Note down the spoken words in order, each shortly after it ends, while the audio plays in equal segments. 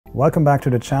Welcome back to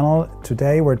the channel.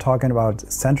 Today we're talking about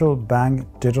central bank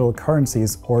digital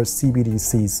currencies, or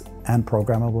CBDCs, and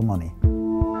programmable money.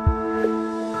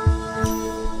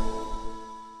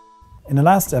 In the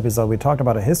last episode we talked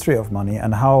about a history of money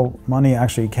and how money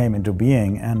actually came into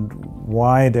being and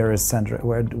why there is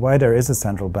a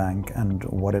central bank and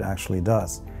what it actually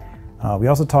does. We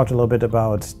also talked a little bit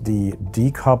about the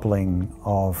decoupling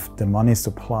of the money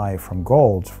supply from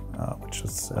gold, which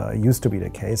used to be the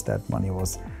case, that money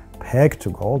was pegged to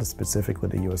gold, specifically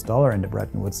the US dollar in the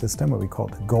Bretton Woods system, what we call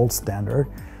the gold standard,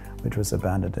 which was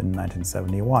abandoned in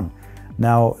 1971.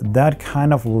 Now, that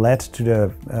kind of led to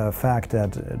the fact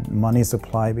that money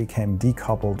supply became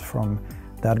decoupled from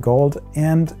that gold,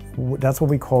 and that's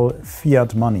what we call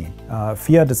fiat money.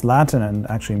 Fiat is Latin and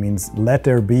actually means let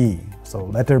there be, so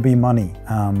let there be money.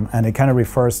 And it kind of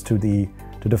refers to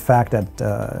the fact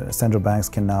that central banks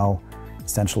can now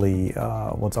essentially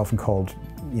what's often called,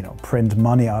 print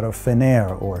money out of thin air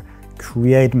or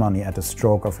create money at the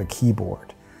stroke of a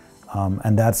keyboard.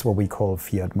 And that's what we call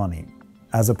fiat money,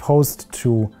 as opposed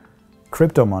to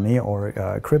crypto money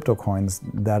or crypto coins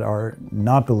that are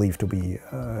not believed to be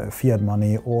fiat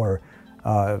money or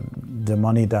the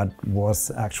money that was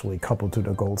actually coupled to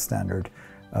the gold standard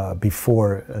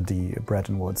before the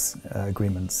Bretton Woods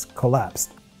agreements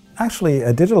collapsed. Actually,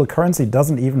 a digital currency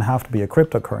doesn't even have to be a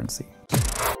cryptocurrency.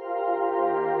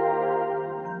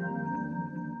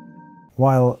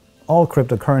 While all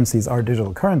cryptocurrencies are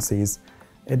digital currencies,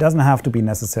 it doesn't have to be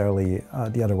necessarily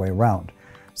the other way around.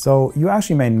 So you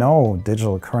actually may know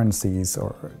digital currencies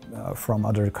or from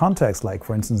other contexts, like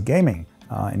for instance gaming.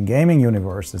 In gaming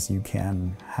universes you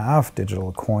can have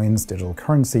digital coins, digital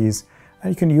currencies,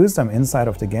 and you can use them inside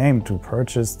of the game to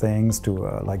purchase things, to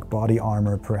like body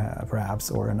armor perhaps,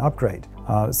 or an upgrade.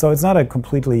 So it's not a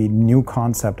completely new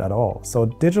concept at all. So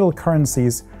digital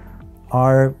currencies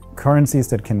are currencies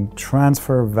that can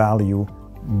transfer value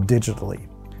digitally.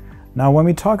 Now, when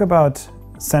we talk about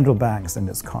central banks in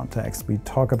this context, we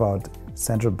talk about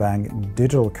central bank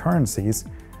digital currencies,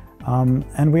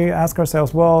 and we ask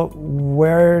ourselves, well,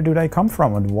 where do they come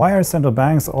from? And why are central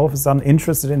banks all of a sudden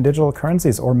interested in digital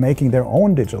currencies or making their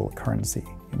own digital currency,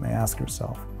 you may ask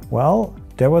yourself. Well,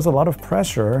 there was a lot of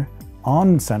pressure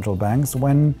on central banks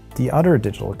when the other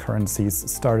digital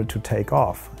currencies started to take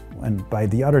off. And by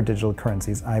the other digital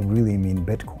currencies, I really mean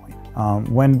Bitcoin.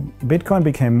 When Bitcoin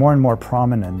became more and more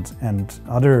prominent and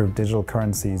other digital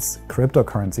currencies,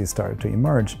 cryptocurrencies, started to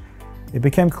emerge, it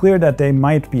became clear that they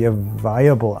might be a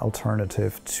viable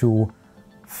alternative to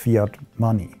fiat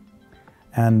money.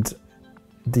 And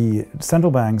the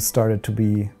central banks started to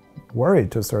be worried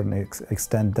to a certain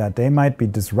extent that they might be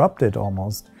disrupted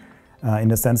almost in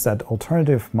the sense that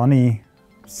alternative money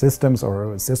systems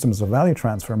or systems of value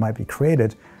transfer might be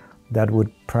created that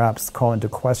would perhaps call into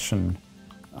question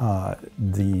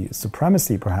the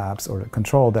supremacy perhaps, or the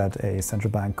control that a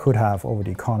central bank could have over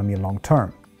the economy long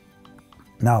term.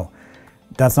 Now,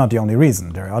 that's not the only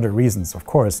reason. There are other reasons, of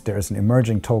course. There's an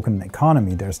emerging token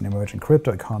economy, there's an emerging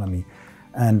crypto economy,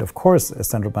 and of course a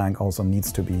central bank also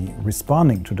needs to be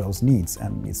responding to those needs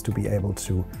and needs to be able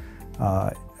to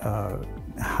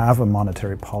have a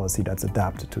monetary policy that's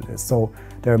adapted to this. So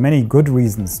there are many good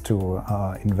reasons to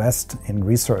invest in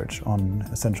research on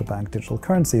central bank digital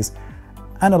currencies,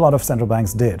 and a lot of central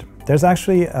banks did. There's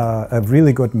actually a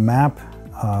really good map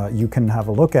you can have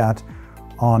a look at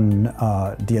on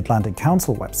the Atlantic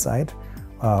Council website,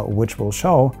 which will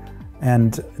show,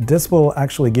 and this will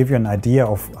actually give you an idea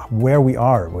of where we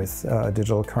are with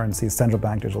digital currencies, central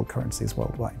bank digital currencies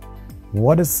worldwide.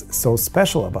 What is so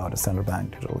special about a central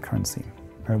bank digital currency?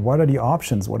 And what are the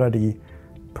options? What are the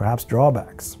perhaps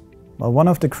drawbacks? Well, one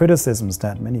of the criticisms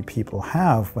that many people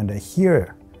have when they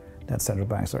hear that central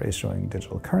banks are issuing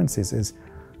digital currencies is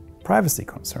privacy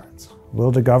concerns.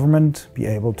 Will the government be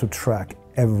able to track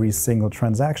every single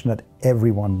transaction that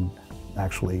everyone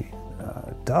actually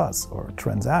does or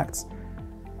transacts?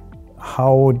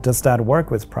 How does that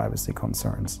work with privacy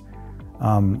concerns?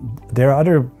 There are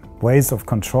other ways of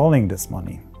controlling this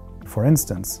money. For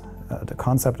instance, the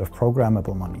concept of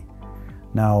programmable money.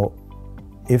 Now,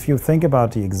 if you think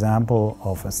about the example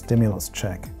of a stimulus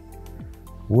check,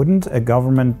 wouldn't a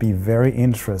government be very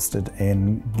interested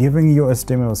in giving you a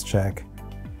stimulus check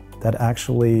that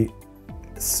actually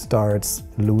starts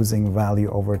losing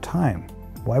value over time?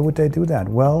 Why would they do that?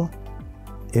 Well,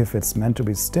 if it's meant to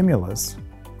be stimulus,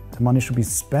 the money should be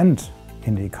spent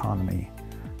in the economy.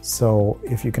 So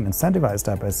if you can incentivize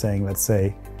that by saying, let's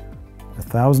say,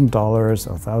 $1,000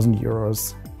 or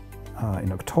 €1,000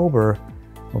 in October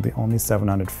will be only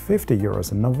 750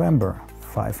 euros in November,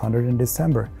 500 in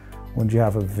December, wouldn't you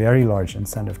have a very large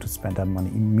incentive to spend that money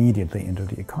immediately into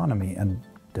the economy? And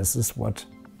this is what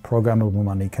programmable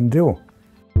money can do.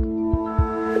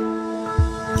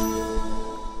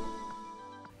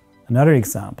 Another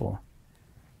example,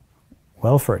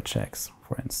 welfare checks,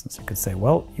 for instance. You could say,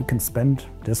 well, you can spend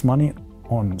this money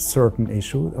on certain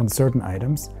issues, on certain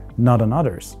items, not on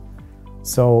others.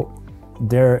 So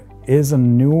there is a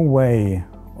new way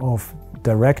of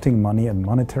directing money and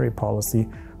monetary policy,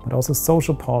 but also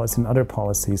social policy and other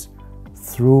policies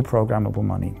through programmable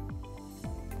money.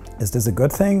 Is this a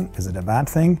good thing? Is it a bad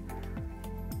thing?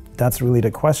 That's really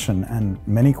the question, and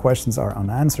many questions are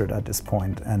unanswered at this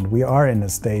point, and we are in a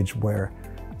stage where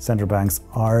central banks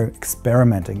are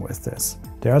experimenting with this.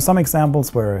 There are some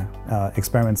examples where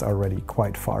experiments are already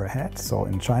quite far ahead. So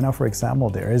in China, for example,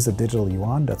 there is a digital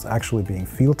yuan that's actually being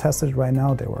field tested right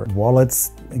now. There were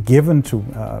wallets given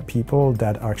to people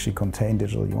that actually contain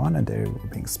digital yuan, and they were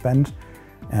being spent,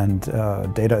 and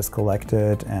data is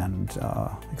collected, and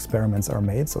experiments are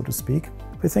made, so to speak.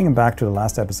 We're thinking back to the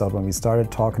last episode when we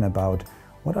started talking about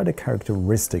what are the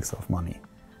characteristics of money.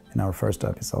 In our first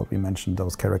episode, we mentioned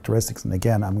those characteristics, and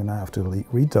again, I'm going to have to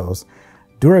read those.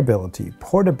 Durability,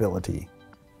 portability,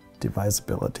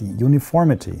 divisibility,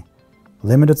 uniformity,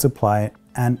 limited supply,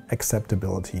 and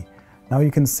acceptability. Now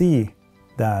you can see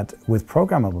that with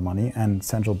programmable money and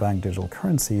central bank digital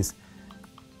currencies,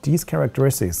 these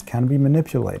characteristics can be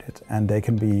manipulated and they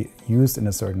can be used in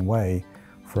a certain way.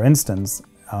 For instance,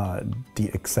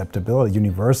 the acceptability,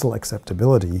 universal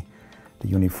acceptability, the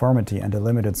uniformity, and the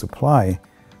limited supply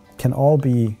can all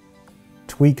be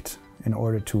tweaked in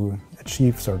order to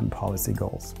achieve certain policy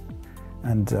goals.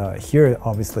 And here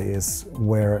obviously is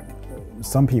where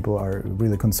some people are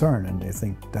really concerned, and they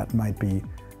think that might be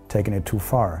taking it too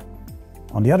far.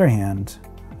 On the other hand,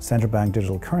 central bank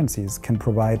digital currencies can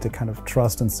provide the kind of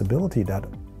trust and stability that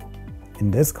in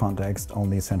this context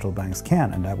only central banks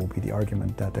can, and that will be the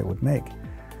argument that they would make.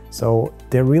 So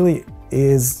there really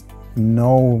is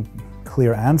no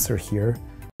clear answer here.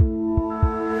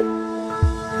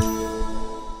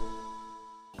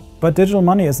 But digital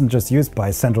money isn't just used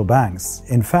by central banks.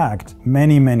 In fact,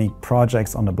 many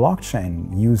projects on the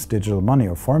blockchain use digital money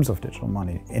or forms of digital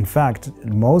money. In fact,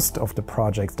 most of the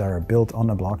projects that are built on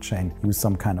the blockchain use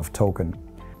some kind of token.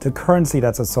 The currency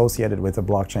that's associated with a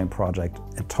blockchain project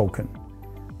a token.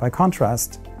 By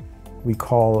contrast, we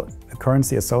call a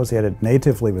currency associated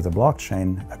natively with a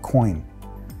blockchain a coin.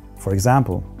 For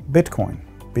example, Bitcoin.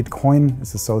 Bitcoin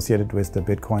is associated with the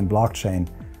Bitcoin blockchain,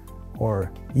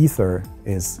 or Ether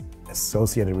is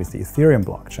associated with the Ethereum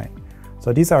blockchain.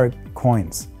 So these are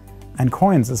coins. And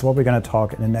coins is what we're going to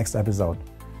talk in the next episode.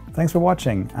 Thanks for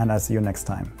watching, and I'll see you next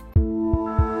time.